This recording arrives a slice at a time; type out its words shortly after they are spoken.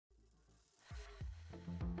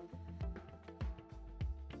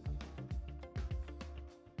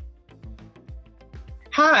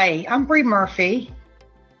Hi, I'm Bree Murphy.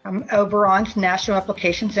 I'm Oberon's National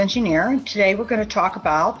Applications Engineer, and today we're going to talk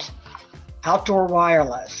about outdoor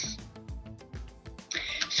wireless.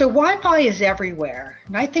 So Wi-Fi is everywhere,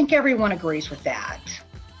 and I think everyone agrees with that.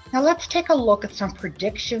 Now let's take a look at some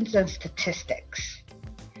predictions and statistics.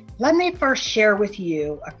 Let me first share with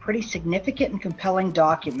you a pretty significant and compelling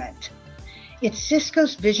document. It's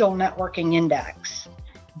Cisco's Visual Networking Index.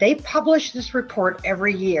 They publish this report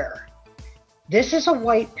every year. This is a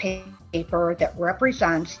white paper that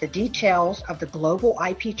represents the details of the global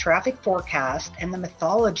IP traffic forecast and the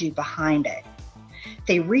methodology behind it.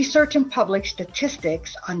 They research and publish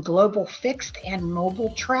statistics on global fixed and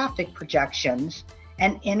mobile traffic projections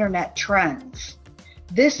and internet trends.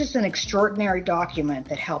 This is an extraordinary document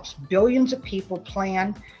that helps billions of people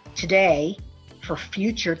plan today for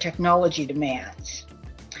future technology demands.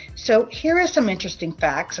 So here are some interesting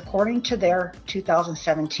facts according to their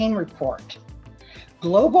 2017 report.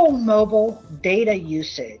 Global mobile data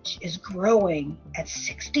usage is growing at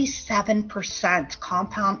 67%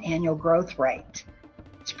 compound annual growth rate.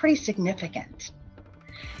 It's pretty significant.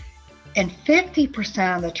 And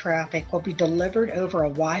 50% of the traffic will be delivered over a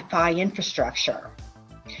Wi-Fi infrastructure.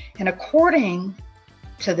 And according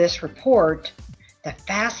to this report, the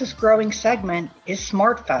fastest growing segment is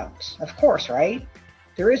smartphones. Of course, right?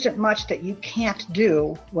 There isn't much that you can't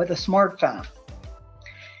do with a smartphone.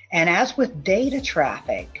 And as with data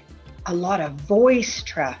traffic, a lot of voice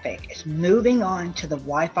traffic is moving on to the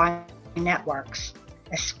Wi-Fi networks,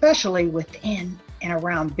 especially within and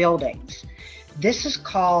around buildings. This is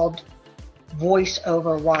called voice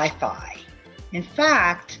over Wi-Fi. In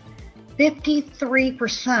fact,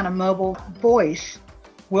 53% of mobile voice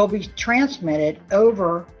will be transmitted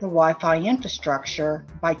over the Wi-Fi infrastructure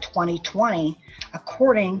by 2020,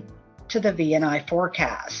 according to the VNI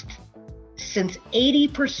forecast. Since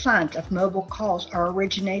 80% of mobile calls are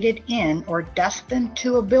originated in or destined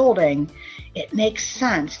to a building, it makes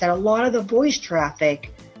sense that a lot of the voice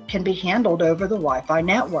traffic can be handled over the Wi-Fi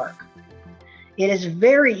network. It is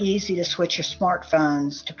very easy to switch your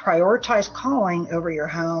smartphones to prioritize calling over your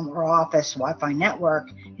home or office Wi-Fi network.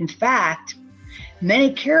 In fact,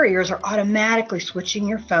 many carriers are automatically switching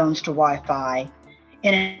your phones to Wi-Fi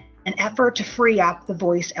in an effort to free up the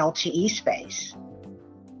voice LTE space.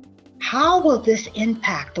 How will this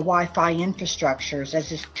impact the Wi-Fi infrastructures as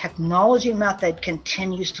this technology method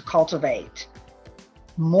continues to cultivate?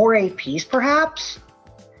 More APs perhaps?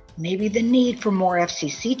 Maybe the need for more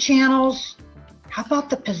FCC channels? How about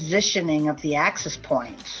the positioning of the access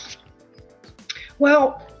points?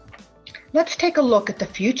 Well, let's take a look at the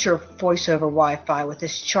future of voice over Wi-Fi with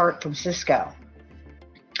this chart from Cisco.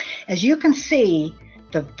 As you can see,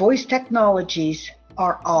 the voice technologies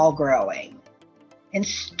are all growing. And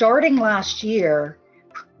starting last year,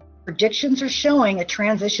 predictions are showing a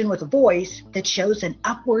transition with voice that shows an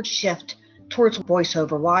upward shift towards voice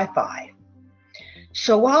over Wi-Fi.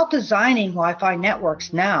 So while designing Wi-Fi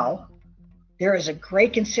networks now, there is a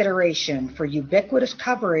great consideration for ubiquitous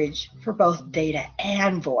coverage for both data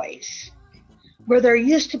and voice, where there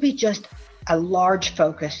used to be just a large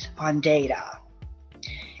focus on data.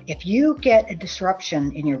 If you get a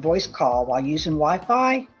disruption in your voice call while using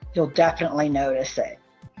Wi-Fi, you'll definitely notice it.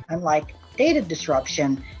 Unlike data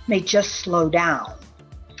disruption may just slow down.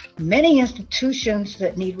 Many institutions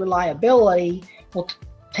that need reliability will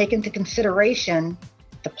take into consideration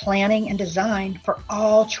the planning and design for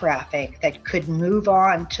all traffic that could move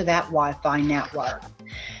on to that Wi-Fi network.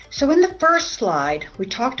 So in the first slide, we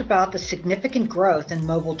talked about the significant growth in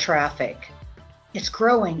mobile traffic. It's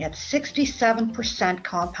growing at 67%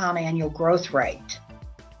 compound annual growth rate.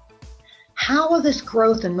 How will this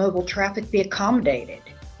growth in mobile traffic be accommodated?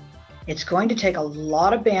 It's going to take a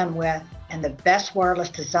lot of bandwidth and the best wireless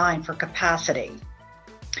design for capacity.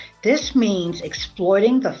 This means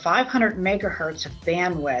exploiting the 500 megahertz of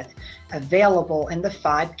bandwidth available in the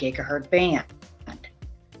 5 gigahertz band.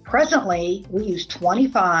 Presently, we use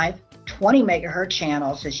 25 20 megahertz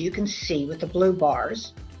channels, as you can see with the blue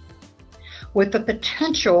bars, with the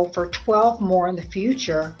potential for 12 more in the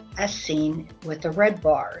future, as seen with the red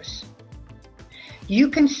bars. You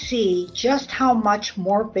can see just how much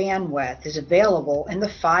more bandwidth is available in the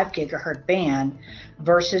 5 gigahertz band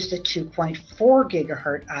versus the 2.4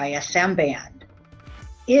 gigahertz ISM band.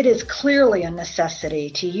 It is clearly a necessity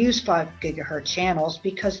to use 5 gigahertz channels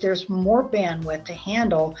because there's more bandwidth to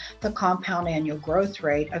handle the compound annual growth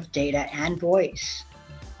rate of data and voice.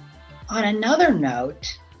 On another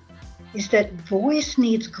note is that voice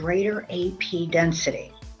needs greater AP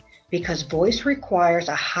density, because voice requires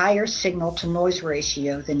a higher signal to noise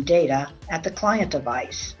ratio than data at the client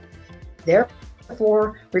device. Therefore,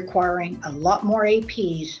 therefore requiring a lot more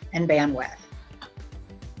APs and bandwidth.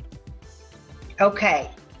 Okay,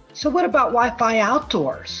 so what about Wi-Fi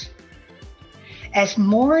outdoors? As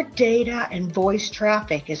more data and voice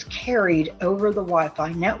traffic is carried over the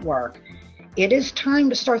Wi-Fi network, it is time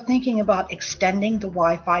to start thinking about extending the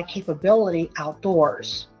Wi-Fi capability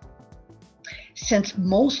outdoors. Since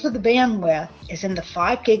most of the bandwidth is in the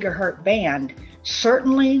 5 gigahertz band,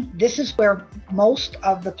 certainly this is where most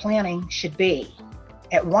of the planning should be.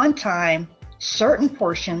 At one time, certain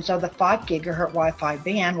portions of the 5 gigahertz Wi-Fi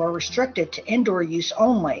band were restricted to indoor use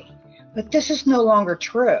only, but this is no longer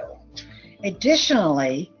true.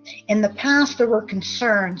 Additionally, in the past, there were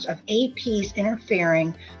concerns of APs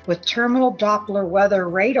interfering with terminal Doppler weather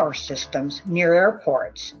radar systems near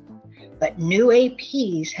airports. But new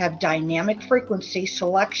APs have dynamic frequency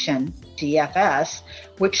selection, DFS,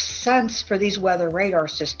 which sense for these weather radar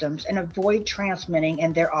systems and avoid transmitting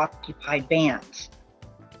in their occupied bands.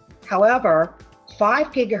 However,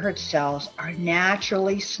 5 gigahertz cells are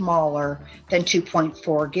naturally smaller than 2.4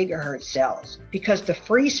 gigahertz cells because the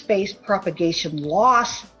free space propagation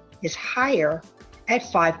loss is higher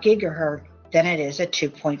at 5 gigahertz than it is at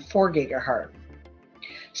 2.4 gigahertz.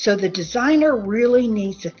 So the designer really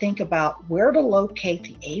needs to think about where to locate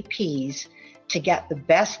the APs to get the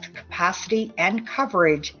best capacity and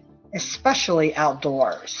coverage, especially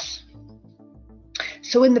outdoors.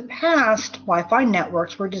 So in the past, Wi-Fi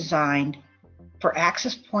networks were designed for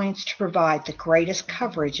access points to provide the greatest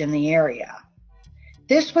coverage in the area.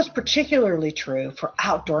 This was particularly true for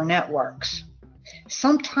outdoor networks.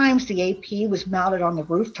 Sometimes the AP was mounted on the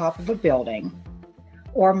rooftop of a building,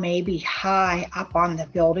 or maybe high up on the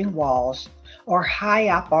building walls, or high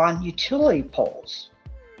up on utility poles.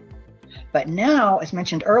 But now, as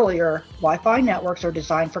mentioned earlier, Wi-Fi networks are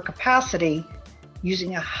designed for capacity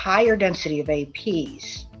using a higher density of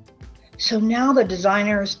APs. So now the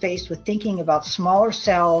designer is faced with thinking about smaller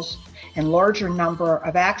cells and larger number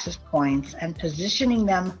of access points and positioning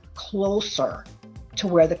them closer to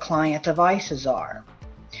where the client devices are.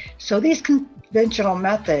 So these conventional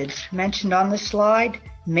methods mentioned on this slide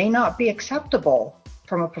may not be acceptable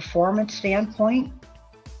from a performance standpoint,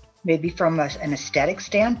 maybe from an aesthetic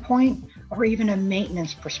standpoint, or even a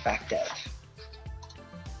maintenance perspective.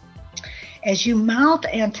 As you mount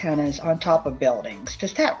antennas on top of buildings,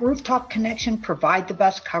 does that rooftop connection provide the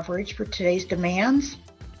best coverage for today's demands?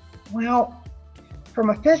 Well, from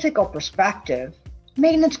a physical perspective,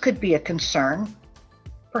 maintenance could be a concern,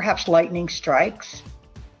 perhaps lightning strikes,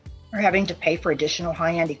 or having to pay for additional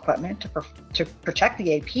high-end equipment to protect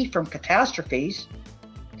the AP from catastrophes.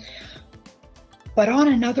 But on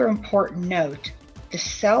another important note, the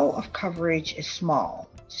cell of coverage is small,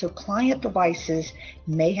 so client devices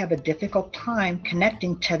may have a difficult time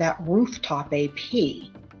connecting to that rooftop AP.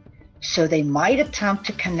 So they might attempt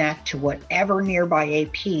to connect to whatever nearby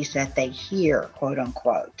APs that they hear, quote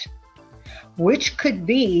unquote, which could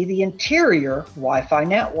be the interior Wi-Fi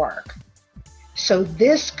network. So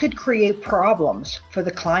this could create problems for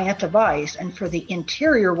the client device and for the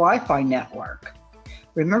interior Wi-Fi network.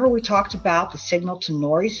 Remember we talked about the signal to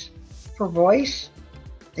noise for voice?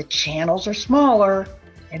 The channels are smaller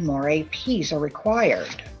and more APs are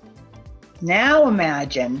required. Now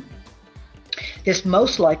imagine this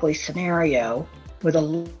most likely scenario with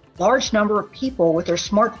a large number of people with their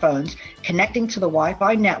smartphones connecting to the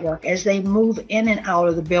Wi-Fi network as they move in and out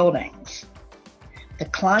of the buildings. The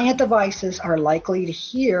client devices are likely to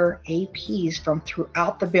hear APs from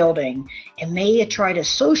throughout the building and may try to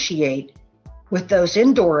associate with those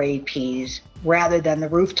indoor APs rather than the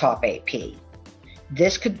rooftop AP.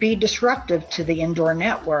 This could be disruptive to the indoor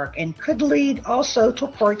network and could lead also to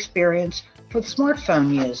a poor experience for the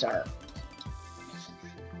smartphone user.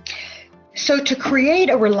 So to create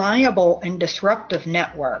a reliable and disruptive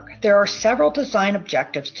network, there are several design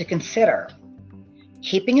objectives to consider.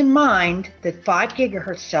 Keeping in mind that 5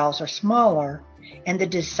 gigahertz cells are smaller and the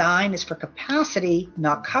design is for capacity,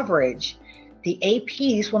 not coverage, the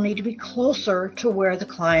APs will need to be closer to where the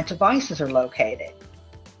client devices are located.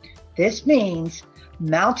 This means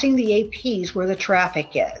mounting the APs where the traffic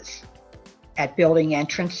is, at building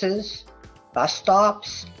entrances, bus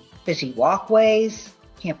stops, busy walkways,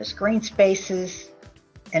 campus green spaces,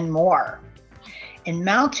 and more. And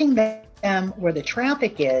mounting them where the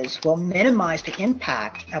traffic is will minimize the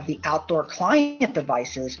impact of the outdoor client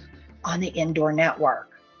devices on the indoor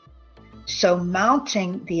network. So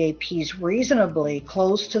mounting the APs reasonably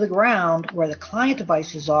close to the ground where the client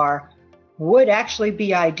devices are would actually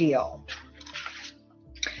be ideal.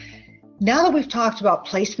 Now that we've talked about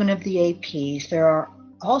placement of the APs, there are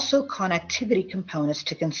also connectivity components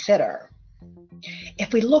to consider.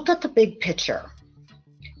 If we look at the big picture,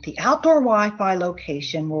 the outdoor Wi-Fi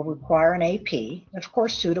location will require an AP, of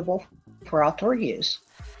course suitable for outdoor use,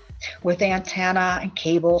 with antenna and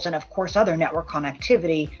cables and of course other network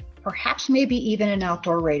connectivity, perhaps maybe even an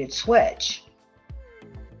outdoor rated switch.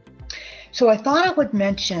 So I thought I would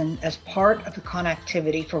mention, as part of the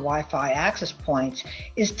connectivity for Wi-Fi access points,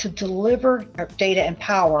 is to deliver data and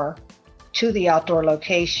power to the outdoor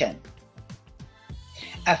location.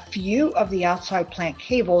 A few of the outside plant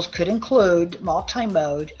cables could include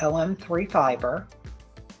multi-mode OM3 fiber,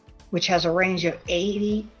 which has a range of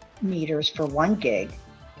 80 meters for 1 gig,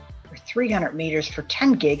 or 300 meters for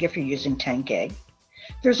 10 gig if you're using 10 gig.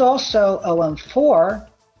 There's also OM4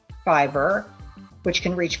 fiber, which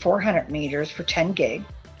can reach 400 meters for 10 gig,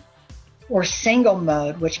 or single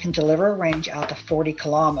mode, which can deliver a range out to 40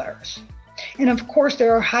 kilometers. And of course,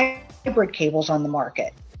 there are hybrid cables on the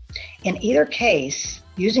market. In either case,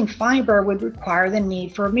 using fiber would require the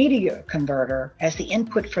need for a media converter, as the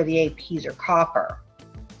input for the APs are copper.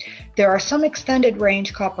 There are some extended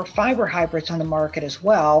range copper fiber hybrids on the market as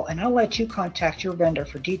well, and I'll let you contact your vendor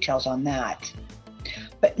for details on that.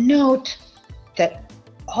 But note that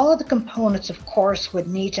all of the components, of course, would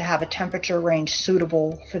need to have a temperature range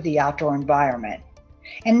suitable for the outdoor environment.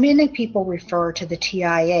 And many people refer to the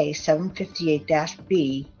TIA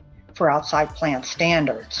 758-B for outside plant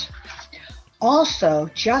standards. Also,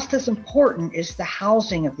 just as important is the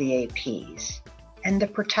housing of the APs and the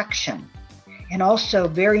protection. And also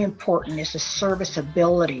very important is the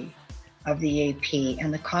serviceability of the AP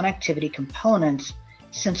and the connectivity components,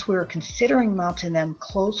 since we're considering mounting them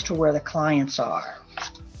close to where the clients are.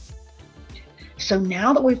 So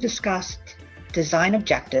now that we've discussed design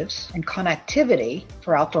objectives and connectivity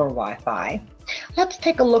for outdoor Wi-Fi, let's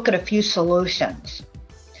take a look at a few solutions.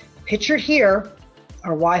 Pictured here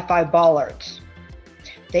are Wi-Fi bollards.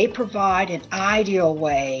 They provide an ideal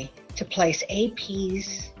way to place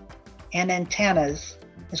APs and antennas,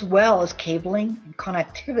 as well as cabling and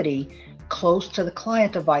connectivity, close to the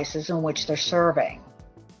client devices in which they're serving.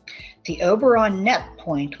 The Oberon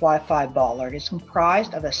NetPoint Wi-Fi bollard is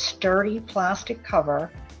comprised of a sturdy plastic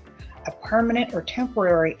cover, a permanent or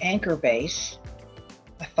temporary anchor base,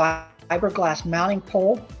 a fiberglass mounting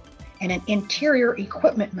pole, and an interior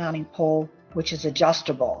equipment mounting pole, which is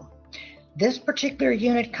adjustable. This particular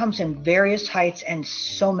unit comes in various heights and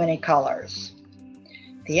so many colors.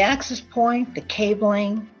 The access point, the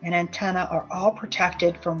cabling, and antenna are all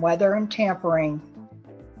protected from weather and tampering,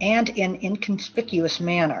 and in an inconspicuous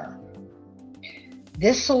manner.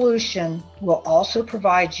 This solution will also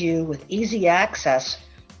provide you with easy access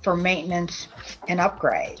for maintenance and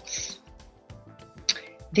upgrades.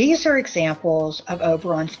 These are examples of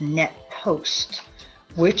Oberon's NetPost,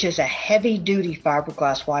 which is a heavy-duty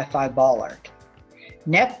fiberglass Wi-Fi bollard.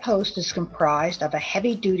 NetPost is comprised of a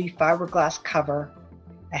heavy-duty fiberglass cover,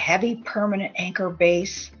 a heavy permanent anchor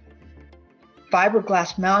base,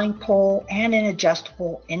 fiberglass mounting pole, and an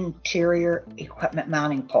adjustable interior equipment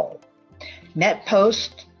mounting pole.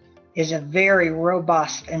 NetPost is a very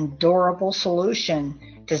robust and durable solution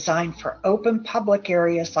designed for open public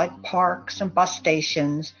areas like parks and bus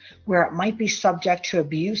stations, where it might be subject to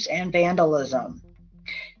abuse and vandalism.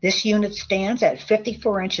 This unit stands at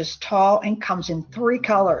 54 inches tall and comes in 3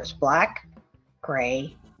 colors: black,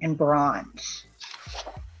 gray, and bronze.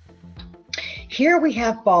 Here we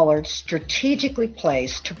have bollards strategically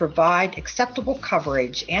placed to provide acceptable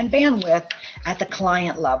coverage and bandwidth at the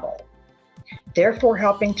client level, therefore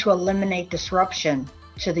helping to eliminate disruption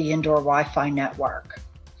to the indoor Wi-Fi network.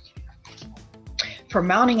 For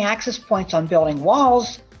mounting access points on building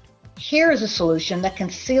walls, here is a solution that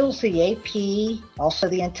conceals the AP, also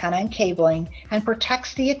the antenna and cabling, and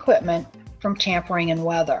protects the equipment from tampering and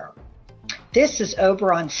weather. This is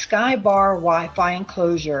Oberon's Skybar Wi-Fi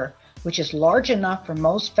enclosure, which is large enough for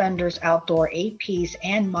most vendors' outdoor APs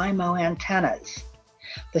and MIMO antennas.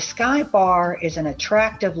 The Skybar is an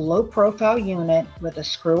attractive low-profile unit with a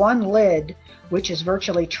screw-on lid, which is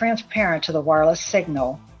virtually transparent to the wireless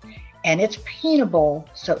signal, and it's paintable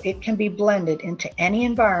so it can be blended into any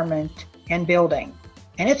environment and building,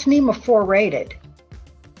 and it's NEMA 4 rated.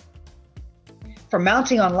 For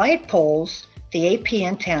mounting on light poles, the AP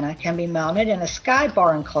antenna can be mounted in a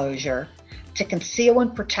Skybar enclosure to conceal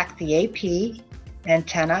and protect the AP,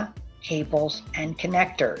 antenna, cables, and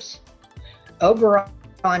connectors. Oberon's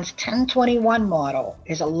 1021 model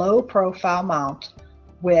is a low-profile mount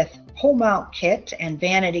with pole mount kit and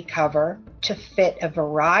vanity cover to fit a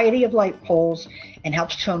variety of light poles and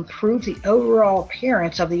helps to improve the overall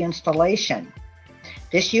appearance of the installation.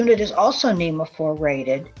 This unit is also NEMA 4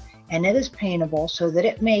 rated, and it is paintable so that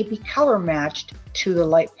it may be color matched to the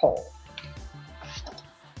light pole.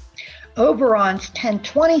 Oberon's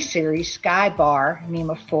 1020 series Skybar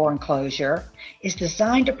MEMA4 enclosure is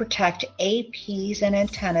designed to protect APs and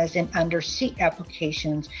antennas in undersea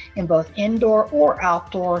applications in both indoor or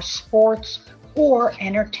outdoor sports or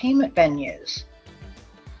entertainment venues.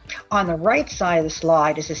 On the right side of the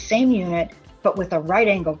slide is the same unit, but with a right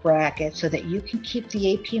angle bracket so that you can keep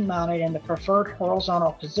the AP mounted in the preferred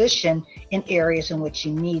horizontal position in areas in which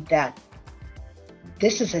you need that.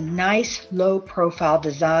 This is a nice low profile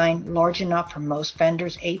design, large enough for most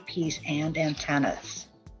vendors' APs and antennas.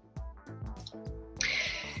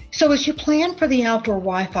 So as you plan for the outdoor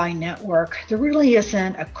Wi-Fi network, there really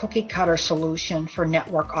isn't a cookie cutter solution for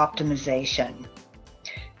network optimization.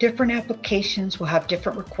 Different applications will have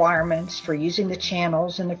different requirements for using the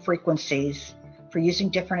channels and the frequencies, for using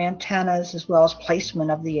different antennas, as well as placement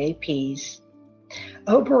of the APs.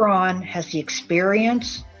 Oberon has the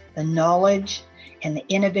experience, the knowledge, and the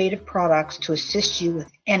innovative products to assist you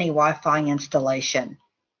with any Wi-Fi installation.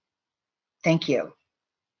 Thank you.